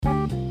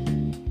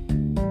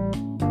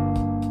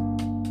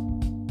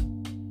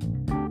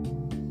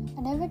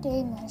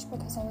much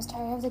because I was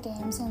tired of the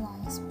games and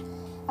lies.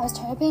 I was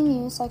tired of being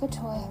used like a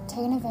toy,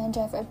 taken advantage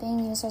of, or being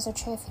used as a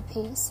trophy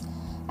piece.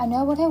 I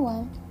know what I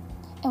want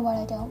and what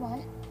I don't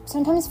want.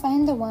 Sometimes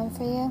finding the one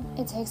for you,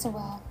 it takes a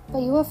while, but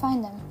you will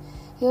find them.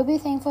 You will be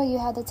thankful you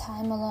had the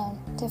time alone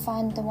to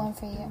find the one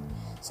for you.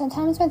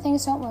 Sometimes when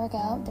things don't work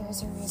out, there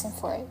is a reason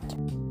for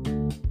it.